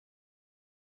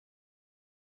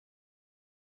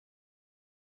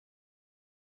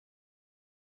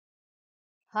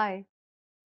Hi,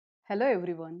 hello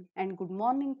everyone, and good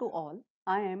morning to all.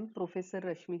 I am Professor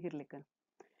Rashmi Hirlekar.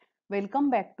 Welcome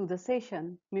back to the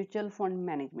session Mutual Fund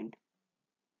Management.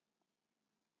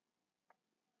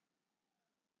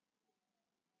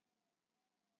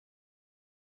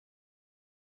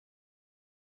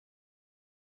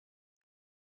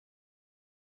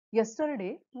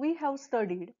 Yesterday, we have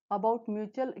studied about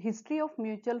mutual history of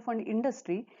mutual fund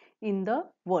industry in the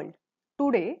world.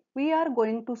 Today, we are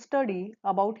going to study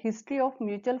about history of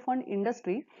mutual fund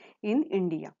industry in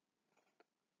India.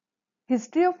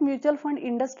 History of mutual fund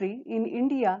industry in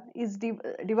India is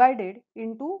divided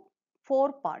into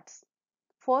four parts.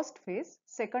 First phase,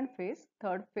 second phase,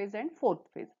 third phase and fourth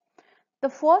phase. The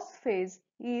first phase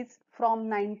is from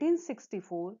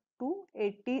 1964 to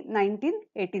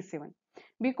 1987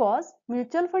 because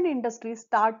mutual fund industry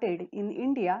started in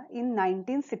India in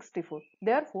 1964.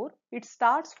 Therefore, it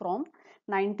starts from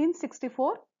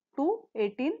 1964 to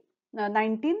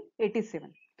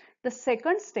 1987. The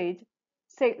second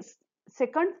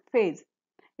phase,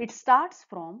 it starts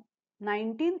from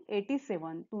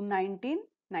 1987 to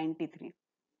 1993.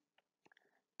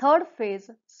 Third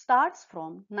phase starts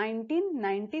from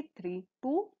 1993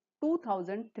 to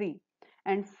 2003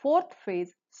 and fourth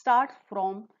phase starts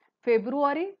from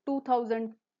February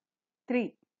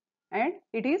 2003 and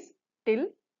it is till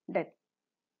death.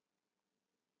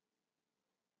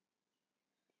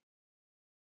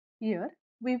 Here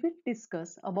we will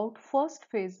discuss about first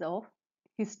phase of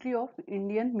history of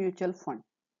Indian mutual fund.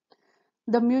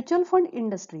 The mutual fund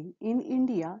industry in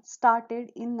India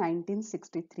started in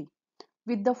 1963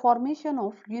 with the formation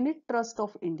of Unit Trust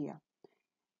of India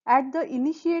at the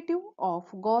initiative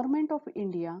of Government of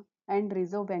India and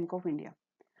Reserve Bank of India.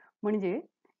 म्हणजे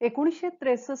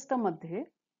 1963 मध्ये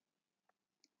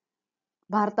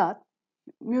भारतात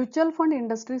mutual fund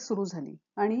industry सुरू झाली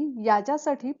आणि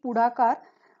याच्यासाठी पुढाकार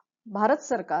भारत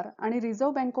सरकार आणि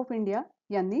रिझर्व्ह बँक ऑफ इंडिया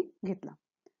यांनी घेतला.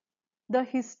 The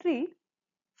history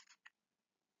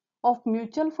of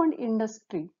mutual fund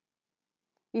industry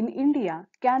in India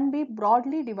can be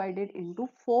broadly divided into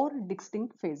four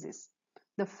distinct phases.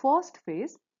 The first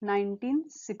phase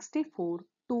 1964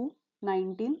 to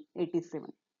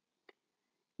 1987.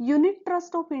 Unit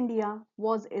Trust of India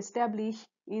was established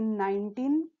in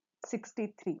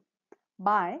 1963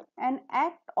 by an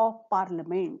act of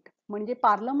parliament. म्हणजे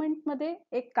पार्लमेंटमध्ये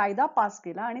एक कायदा pass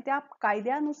केला आणि त्या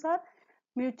कायद्यानुसार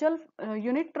mutual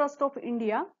unit trust of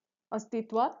India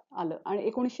अस्तित्वात आलं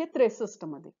आणि 1963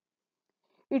 मध्ये.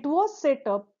 It was set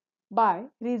up by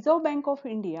Reserve Bank of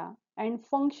India and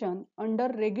function under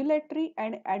regulatory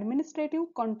and administrative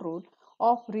control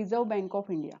of Reserve Bank of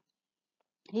India.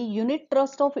 He unit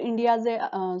trust of India जे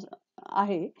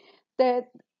आहे ते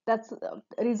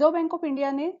reserve bank of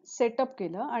इंडियाने setup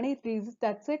केलं आणि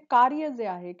त्याचे कार्य जे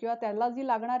आहे किंवा त्याला जी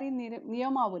लागणारी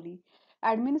नियमावली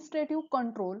ऍडमिनिस्ट्रेटिव्ह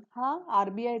कंट्रोल हा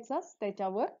आरबीआयचाच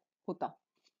त्याच्यावर होता.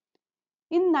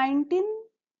 In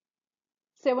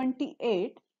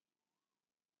 1978,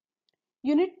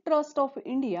 Unit Trust of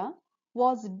India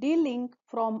was delinked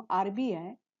from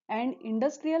RBI and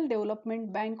Industrial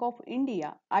Development Bank of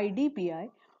India IDBI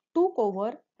took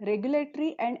over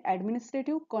regulatory and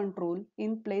administrative control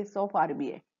in place of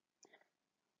RBI.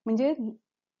 म्हणजे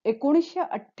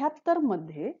 1978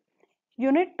 मध्ये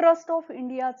युनिट ट्रस्ट ऑफ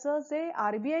इंडियाचं जे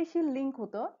आरबीआयशी link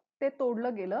होतं ते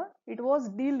तोडलं गेलं. It was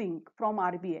D-Link from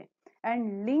RBI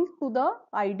and link to the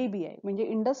IDBI म्हणजे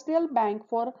industrial bank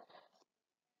for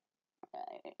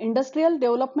industrial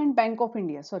development bank of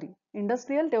India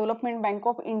industrial development bank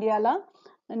of इंडियाला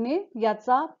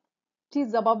याचा ची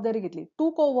जबाबदारी घेतली.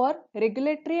 टूक over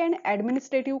regulatory and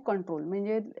administrative control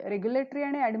म्हणजे रेग्युलेटरी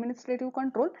आणि ऍडमिनिस्ट्रेटिव्ह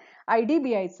कंट्रोल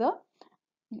आयडीबीआयचं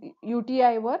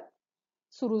युटीआय वर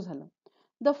सुरू झालं.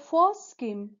 The first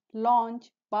scheme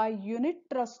launch by unit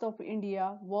trust of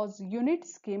India was unit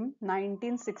scheme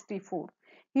 1964.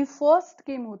 He first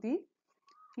scheme होती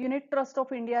युनिट ट्रस्ट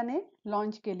ऑफ इंडियाने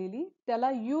लॉन्च केलेली. त्याला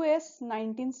US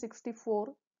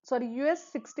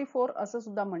 64 असं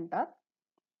सुद्धा म्हणतात.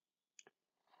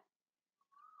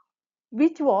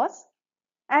 which was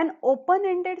an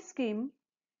open-ended scheme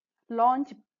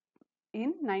launched in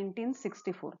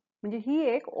 1964. म्हणजे ही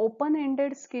एक ओपन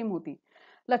एंडेड स्कीम होती.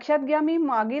 लक्षात घ्या मी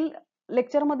मागील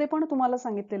लेक्चर मध्ये पण तुम्हाला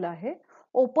सांगितलेलं आहे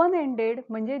ओपन एंडेड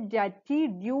म्हणजे ज्याची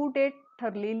ड्यू डेट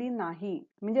ठरलेली नाही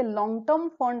म्हणजे लॉंग टर्म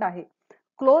फंड आहे.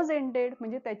 क्लोज एंडेड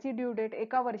म्हणजे त्याची ड्यू डेट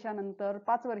 1 वर्षानंतर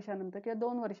 5 वर्षानंतर किंवा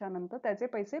 2 वर्षानंतर त्याचे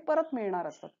पैसे परत मिळणार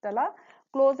असतात. त्याला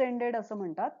क्लोज एंडेड असं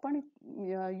म्हणतात. पण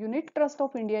युनिट ट्रस्ट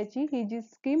ऑफ इंडियाची ही जी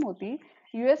स्कीम होती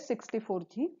US 64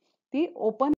 ची ती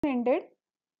ओपन एंडेड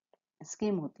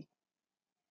स्कीम होती.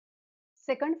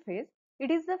 Second phase,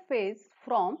 it is the phase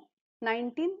from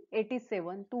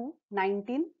 1987 to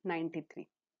 1993.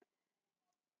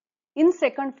 In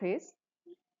second phase,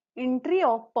 entry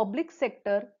of public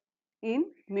sector in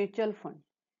mutual fund.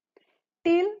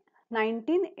 Till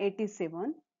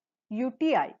 1987,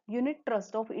 UTI, Unit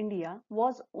Trust of India,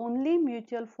 was only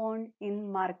mutual fund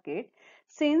in market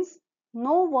since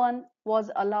no one was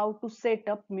allowed to set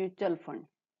up mutual fund.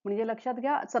 म्हणजे लक्षात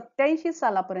घ्या 87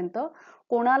 सालापर्यंत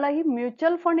कोणालाही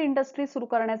mutual fund industry सुरू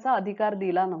करण्याचा अधिकार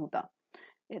दिला नव्हता.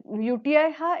 UTI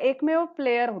हा एकमेव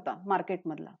प्लेयर होता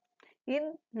मार्केटमधला. In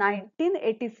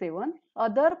 1987,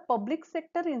 other public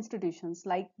sector institutions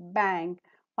like bank,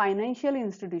 financial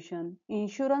institution,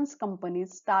 insurance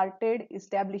companies started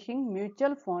establishing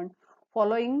mutual fund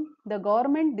following the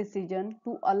government decision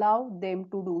to allow them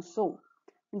to do so.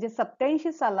 म्हणजे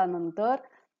 87 सालानंतर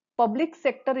पब्लिक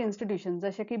सेक्टर इन्स्टिट्यूशन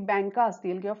जसे की बँका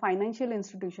असतील किंवा फायनान्शियल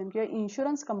इन्स्टिट्यूशन किंवा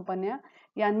insurance कंपन्या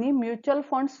यांनी mutual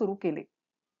fund सुरू केले.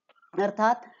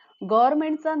 अर्थात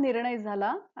गव्हर्नमेंटचा निर्णय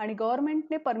झाला आणि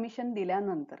गव्हर्नमेंटने परमिशन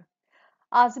दिल्यानंतर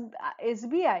आज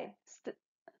SBI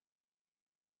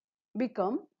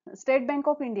become State Bank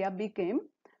of India became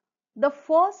the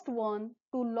first one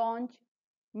to launch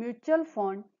mutual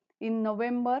fund in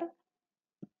November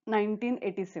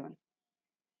 1987.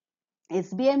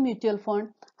 SBI mutual fund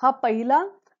हा पहिला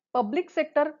पब्लिक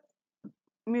सेक्टर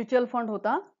म्युच्युअल फंड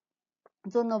होता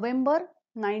जो नोव्हेंबर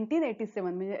 1987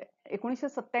 म्हणजे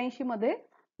 1987 मध्ये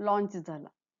लॉन्च झाला.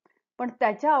 पण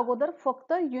त्याच्या अगोदर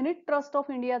फक्त युनिट ट्रस्ट ऑफ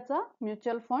इंडियाचा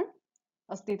म्युच्युअल फंड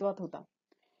अस्तित्वात होता.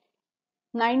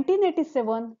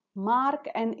 1987 mark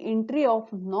an entry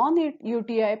of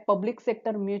non-UTI public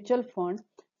sector mutual fund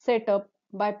set up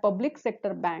by Public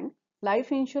Sector Bank,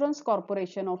 Life Insurance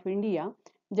Corporation of India,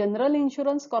 General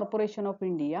Insurance Corporation of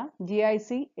India,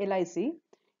 GIC, LIC.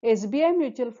 SBI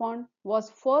Mutual Fund was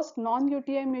first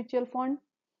non-UTI mutual fund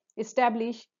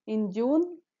established in June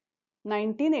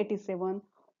 1987,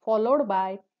 followed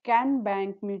by Can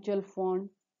Bank Mutual Fund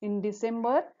in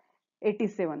December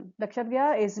 87. लक्षात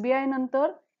घ्या SBI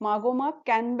नंतर मागोमाग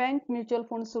can bank mutual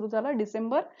fund सुरू झाला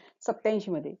डिसेंबर 87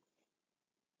 मध्ये.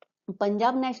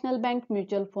 Punjab national bank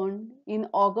mutual fund in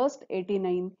August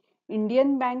 89,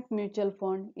 Indian bank mutual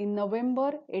fund in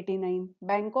November 89,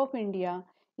 bank of India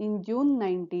in June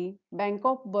 90, Bank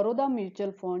of Baroda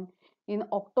Mutual Fund in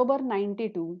October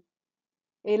 92,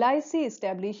 LIC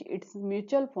established its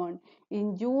mutual fund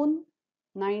in June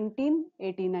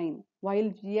 1989, while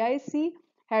GIC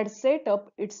had set up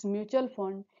its mutual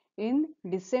fund in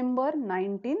December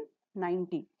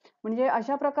 1990. म्हणजे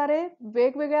अशा प्रकारे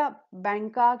वेगवेगळ्या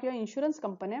बँका किंवा insurance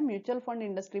कंपन्या mutual fund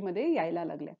इंडस्ट्रीमध्ये यायला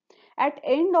लागल्या. At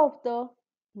end of the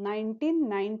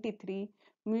 1993,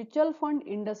 mutual fund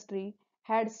industry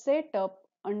had set up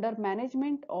under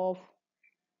management of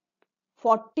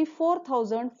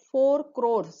 44,004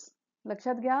 crores.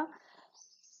 लक्षात घ्या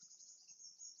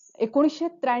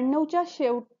 1993च्या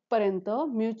शेवटपर्यंत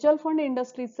म्युच्युअल फंड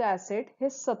इंडस्ट्रीचे ऍसेट हे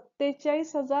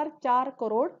 47,004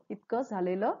 करोड इतकं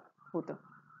झालेलं होतं.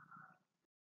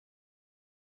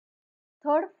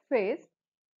 Third phase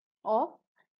of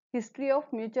history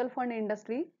of mutual fund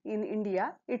industry in India,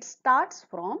 it starts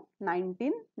from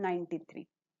 1993.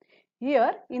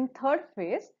 Here in third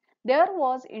phase, there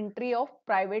was entry of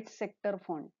private sector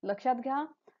fund. लक्षात घ्या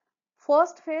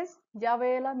first phase ज्या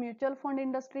वेळेला म्युच्युअल फंड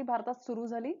इंडस्ट्री भारतात सुरू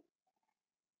झाली,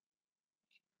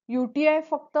 UTI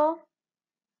फक्त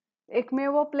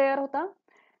एकमेव प्लेयर होता.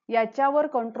 याच्यावर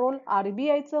कंट्रोल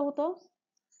RBIचं होतं.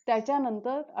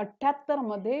 त्याच्यानंतर 78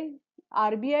 मध्ये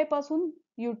RBI पासून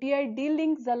UTI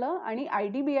डिलिंक झालं आणि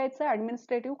IDBIचं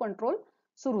ऍडमिनिस्ट्रेटिव्ह कंट्रोल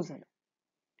सुरू झालं.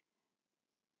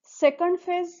 Second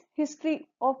phase history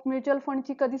of mutual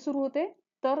फंडची कधी सुरू होते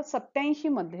तर 87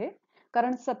 मध्ये,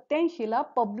 कारण 87 ला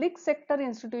पब्लिक सेक्टर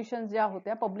इन्स्टिट्यूशन ज्या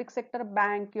होत्या, पब्लिक सेक्टर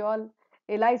बँक किंवा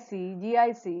LIC,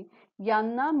 GIC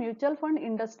यांना म्युच्युअल फंड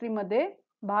इंडस्ट्रीमध्ये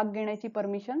भाग घेण्याची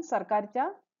परमिशन सरकारच्या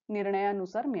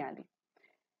निर्णयानुसार मिळाली.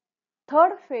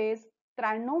 थर्ड फेज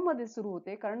 93 मध्ये सुरू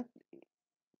होते, कारण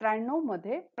 93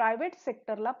 मध्ये प्रायव्हेट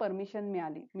सेक्टरला परमिशन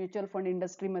मिळाली म्युच्युअल फंड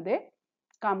इंडस्ट्रीमध्ये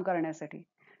काम करण्यासाठी.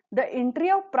 The entry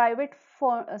of private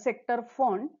sector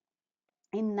fund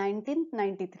in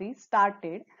 1993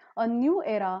 started a new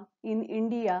era in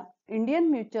Indian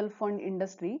mutual fund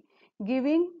industry,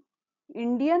 giving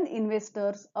Indian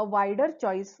investors a wider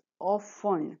choice of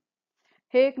fund.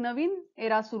 हे एक नवीन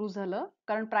एरा सुरू झालं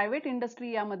कारण प्रायव्हेट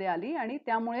इंडस्ट्री यामध्ये आली आणि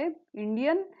त्यामुळे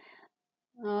इंडियन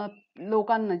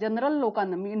लोकांना, जनरल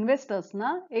लोकांना,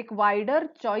 इन्व्हेस्टर्सना एक वाइडर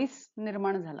चॉईस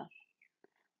निर्माण झाला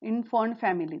in fund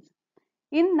families.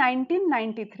 In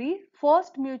 1993,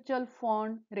 first mutual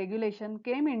fund regulation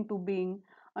came into being,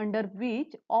 under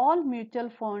which all mutual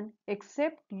fund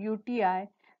except UTI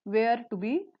were to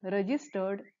be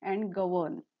registered and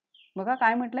governed. बघा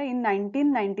काय म्हटलं, in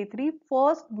 1993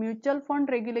 first mutual fund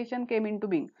regulation came into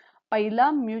being.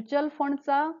 पहिला mutual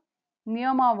फंडचा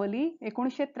नियमावली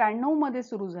 1993 मध्ये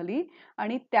सुरू झाली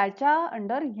आणि त्याच्या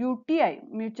अंडर UTI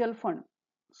म्युच्युअल फंड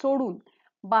सोडून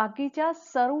बाकीच्या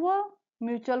सर्व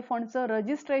म्युच्युअल फंडचं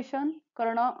रजिस्ट्रेशन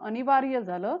करणं अनिवार्य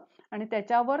झालं आणि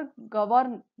त्याच्यावर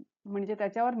म्हणजे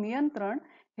त्याच्यावर नियंत्रण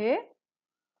हे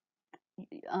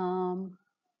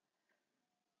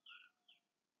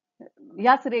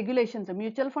याच रेग्युलेशनचं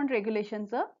म्युच्युअल फंड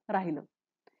रेग्युलेशनचं राहिलं.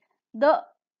 The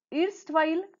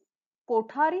erstwhile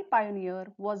Kothari Pioneer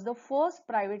was the first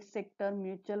private sector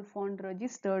mutual fund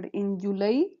registered in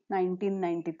July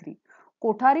 1993.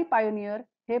 Kothari pioneer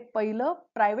हे पहिलं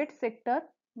प्रायव्हेट सेक्टर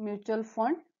म्युच्युअल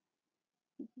फंड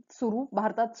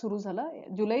भारतात सुरू झालं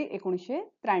जुलै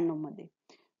 1993 मध्ये.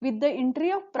 With the entry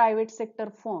of private sector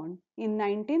fund in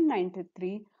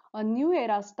 1993, a new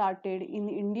era started in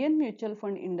Indian mutual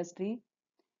fund industry,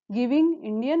 giving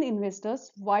Indian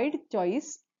investors wide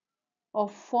choice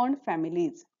of fund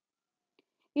families.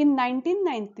 In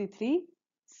 1993,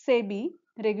 SEBI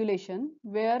regulation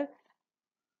were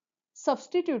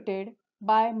substituted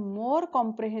by more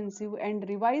comprehensive and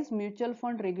revised mutual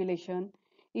fund regulation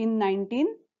in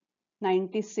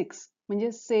 1996.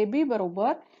 म्हणजे SEBI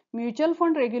बरोबर mutual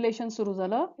fund regulation सुरू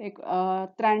झालं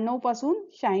 93 पासून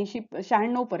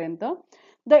 96 पर्यंत.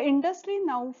 The industry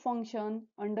now function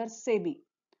under SEBI.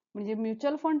 म्हणजे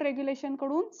mutual fund regulation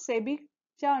कडून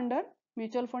सेबीच्या under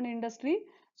mutual fund industry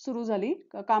सुरू झाली,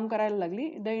 काम करायला लागली.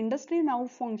 The industry now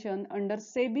function under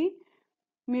SEBI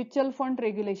mutual fund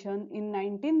regulation in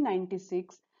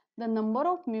 1996. The number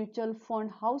of mutual fund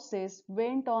houses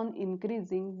went on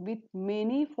increasing with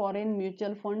many foreign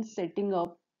mutual funds setting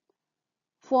up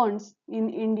funds in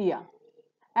India,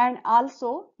 and also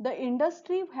the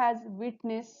industry has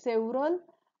witnessed several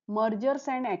mergers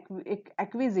and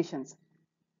acquisitions.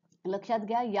 लक्षात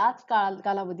घ्या, याच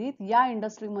कालावधीत या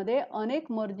इंडस्ट्रीमध्ये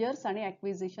अनेक mergers आणि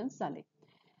ॲक्विजिशन्स झाले.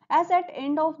 As at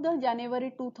end of the January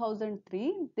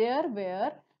 2003, there were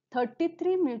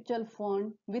 33 mutual funds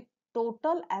with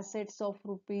total assets of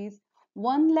rupees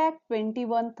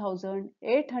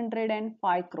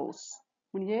 1,21,805 crores.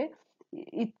 म्हणजे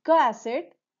इतकं ॲसेट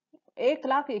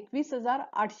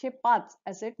 1,21,805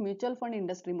 ॲसेट म्युच्युअल फंड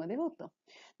इंडस्ट्रीमध्ये होतं.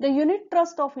 The Unit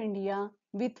Trust of India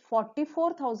with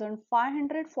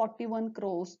 44,541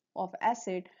 crores of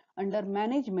asset under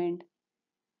management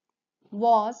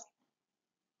was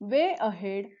way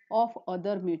ahead of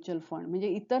other mutual fund. म्हणजे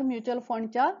इतर mutual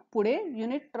फंडच्या पुढे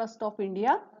unit trust of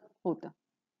India होतं.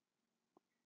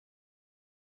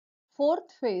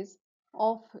 Fourth phase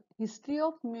of history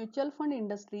of mutual fund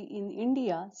industry in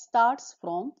India starts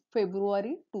from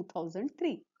February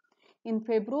 2003. In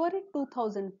February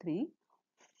 2003,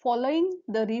 following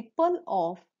the repeal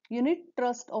of Unit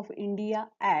Trust of India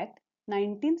Act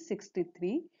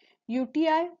 1963,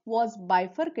 UTI was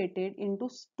bifurcated into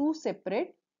two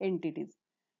separate entities.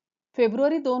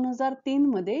 February 2003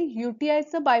 मध्ये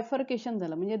युटीआयचं bifurcation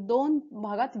झालं, म्हणजे दोन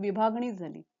भागात विभागणी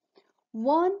झाली.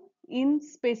 One in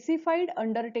specified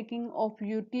undertaking of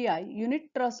UTI unit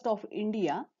trust of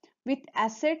India with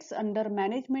assets under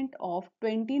management of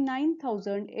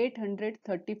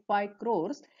 29,835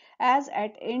 crores as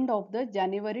at end of the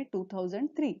January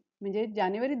 2003. म्हणजे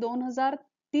जानेवारी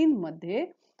 2003 मध्ये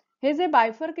हे जे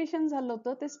बायफर्केशन झालं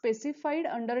होतं ते specified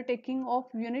undertaking of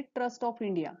unit trust of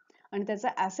India आणि त्याचं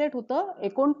ॲसेट होतं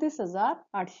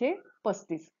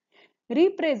 29,835,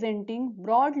 representing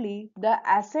broadly the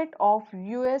asset of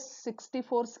US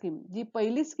 64 scheme. जी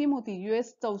पहिली स्कीम होती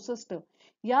US 64,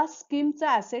 या स्कीमचा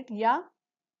ॲसेट या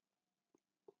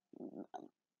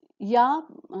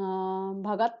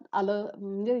भागात आलं,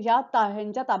 म्हणजे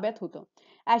ह्यांच्या ताब्यात होतं.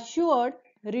 Assured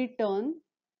return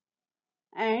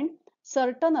and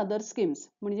certain other schemes,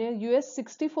 म्हणजे US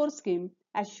 64 स्कीम,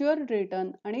 ॲश्युअर्ड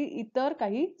रिटर्न आणि इतर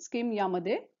काही स्कीम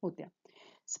यामध्ये होत्या.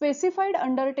 Specified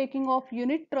undertaking of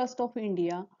unit trust of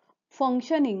India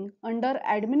functioning under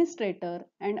administrator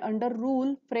and under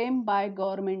rule frame by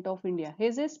government of India.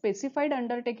 हे जे स्पेसिफाईड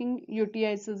अंडरटेकिंग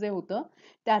युटीआयचं जे होतं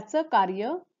त्याचं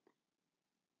कार्य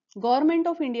गव्हर्नमेंट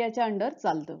ऑफ इंडियाच्या अंडर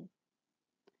चालतं.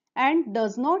 And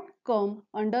does not come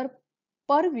under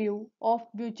परव्ह्यू of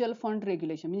mutual fund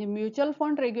regulation. म्हणजे mutual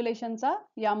fund रेग्युलेशनचा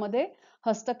यामध्ये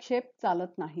हस्तक्षेप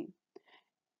चालत नाही.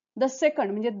 द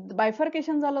सेकंड म्हणजे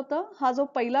बायफर्केशन झालं होतं, हा जो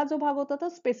पहिला जो भाग होता तो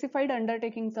स्पेसिफाईड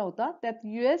अंडरटेकिंगचा होता, त्यात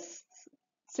US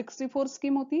 64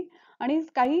 स्कीम होती आणि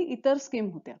काही इतर स्कीम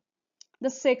होत्या. The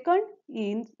second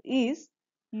is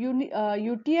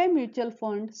UTI mutual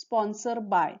fund sponsor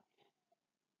by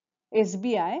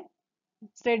SBI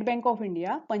State Bank of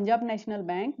India, Punjab National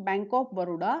Bank, Bank of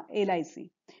Baroda, LIC.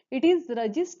 It is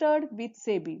registered with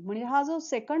SEBI. म्हणजे हा जो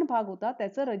सेकंड भाग होता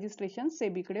त्याचं रजिस्ट्रेशन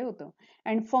सेबी कडे होतं.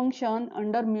 And function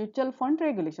under mutual fund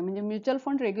regulation म्हणजे mutual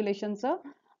fund रेग्युलेशनचं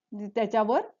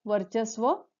त्याच्यावर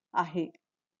वर्चस्व आहे.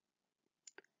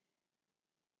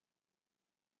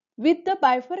 With the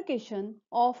bifurcation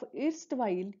of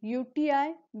erstwhile UTI,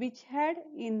 which had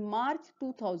in March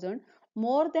 2000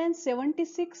 more than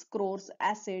 76 crores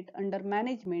asset under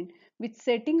management, with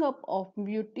setting up of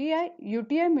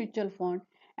UTI mutual fund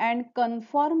and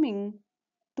conforming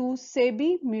to SEBI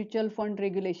mutual fund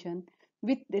regulation,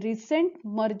 with recent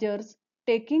mergers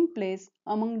taking place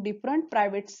among different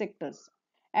private sectors,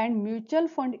 and mutual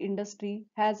fund industry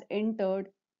has entered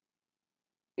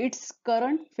its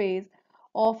current phase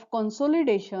of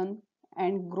consolidation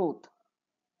and growth.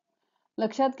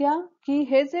 लक्षात घ्या की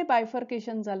हे जे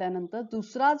bifurcation झाल्यानंतर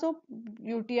दुसरा जो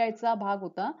युटीआयचा भाग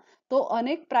होता तो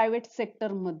अनेक प्रायव्हेट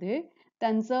सेक्टरमध्ये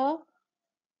त्यांचं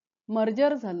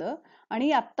मर्जर झालं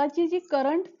आणि आत्ताची जी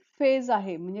करंट फेज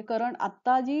आहे म्हणजे करंट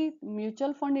आत्ता जी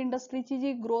म्युच्युअल फंड इंडस्ट्रीची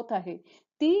जी ग्रोथ आहे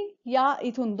ती या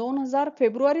इथून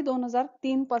फेब्रुवारी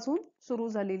 2003 पासून सुरू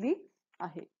झालेली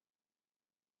आहे.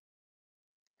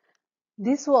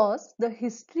 This was the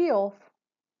history of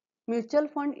mutual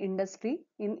fund industry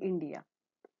in India.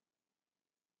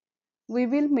 We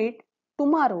will meet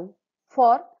tomorrow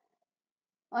for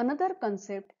another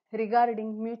concept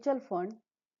regarding mutual fund.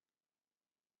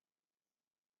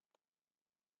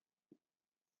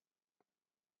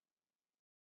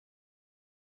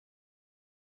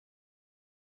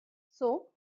 So,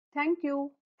 thank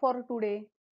you for today.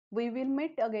 We will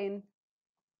meet again